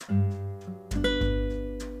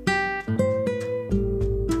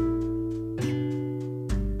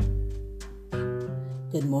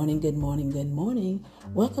morning, good morning, good morning.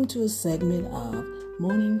 Welcome to a segment of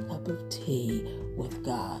Morning Cup of Tea with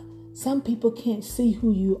God. Some people can't see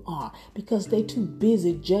who you are because they're too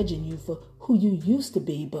busy judging you for who you used to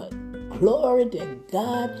be. But glory to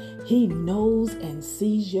God, He knows and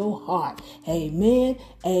sees your heart. Amen,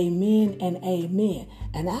 amen, and amen.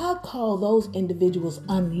 And I'll call those individuals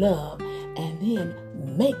unloved and then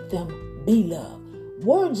make them be loved.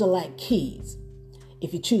 Words are like keys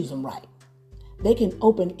if you choose them right. They can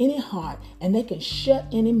open any heart and they can shut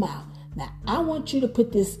any mouth. Now, I want you to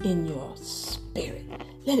put this in your spirit.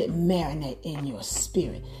 Let it marinate in your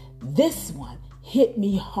spirit. This one hit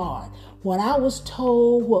me hard. When I was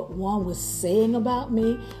told what one was saying about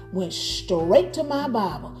me, went straight to my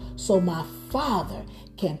Bible so my Father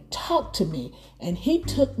can talk to me. And He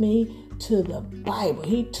took me to the Bible.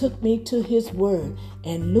 He took me to His Word.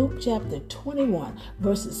 In Luke chapter 21,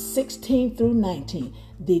 verses 16 through 19,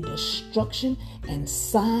 the destruction and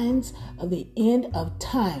signs of the end of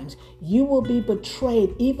times. You will be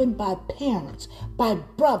betrayed even by parents, by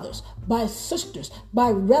brothers, by sisters,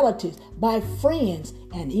 by relatives, by friends,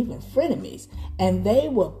 and even frenemies. And they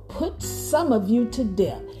will put some of you to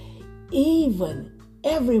death. Even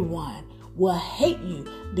everyone will hate you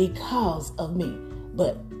because of me.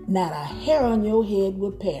 But not a hair on your head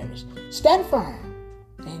will perish. Stand firm,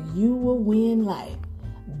 and you will win life.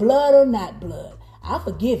 Blood or not blood, I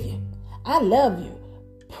forgive you. I love you.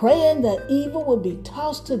 Praying that evil will be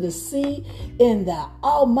tossed to the sea in the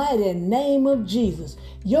almighty name of Jesus.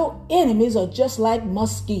 Your enemies are just like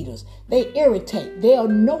mosquitoes. They irritate, they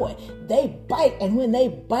annoy, they bite, and when they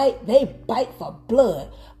bite for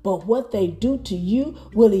blood. But what they do to you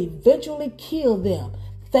will eventually kill them.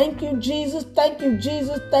 Thank you, Jesus. Thank you,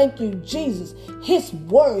 Jesus. Thank you, Jesus. His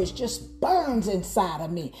words just burns inside of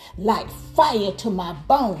me like fire to my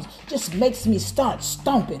bones. Just makes me start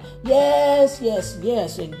stomping. Yes, yes,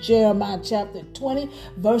 yes. In Jeremiah chapter 20,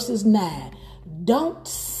 verses 9. Don't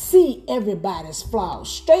see everybody's flaws.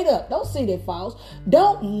 Straight up, don't see their flaws.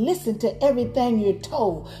 Don't listen to everything you're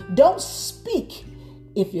told. Don't speak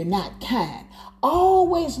if you're not kind.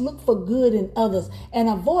 Always look for good in others and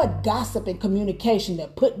avoid gossip and communication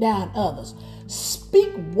that put down others.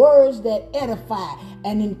 Speak words that edify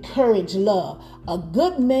and encourage love. A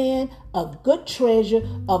good man of good treasure,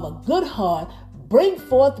 of a good heart, bring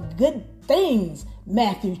forth good things.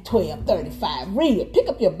 Matthew 12:35. Read it. Pick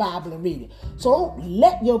up your Bible and read it. So don't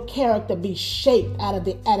let your character be shaped out of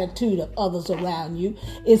the attitude of others around you.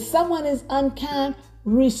 If someone is unkind,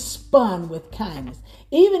 respond with kindness.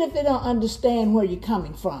 Even if they don't understand where you're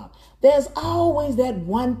coming from. There's always that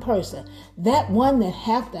one person, that one that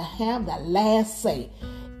have to have the last say.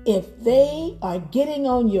 If they are getting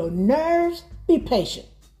on your nerves, be patient.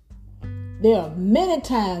 There are many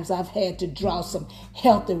times I've had to draw some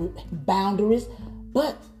healthy boundaries,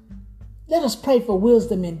 but let us pray for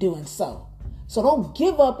wisdom in doing so. So don't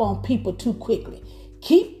give up on people too quickly.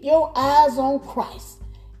 Keep your eyes on Christ.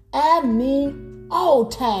 I mean, all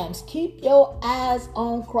times, keep your eyes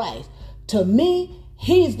on Christ. To me,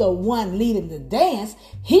 He's the one leading the dance.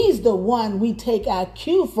 He's the one we take our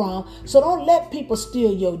cue from. So don't let people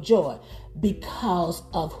steal your joy because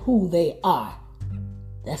of who they are.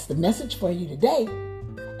 That's the message for you today.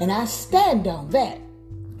 And I stand on that.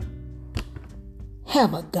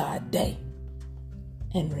 Have a God day.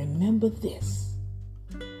 And remember this.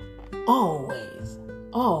 Always,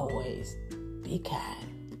 always be kind.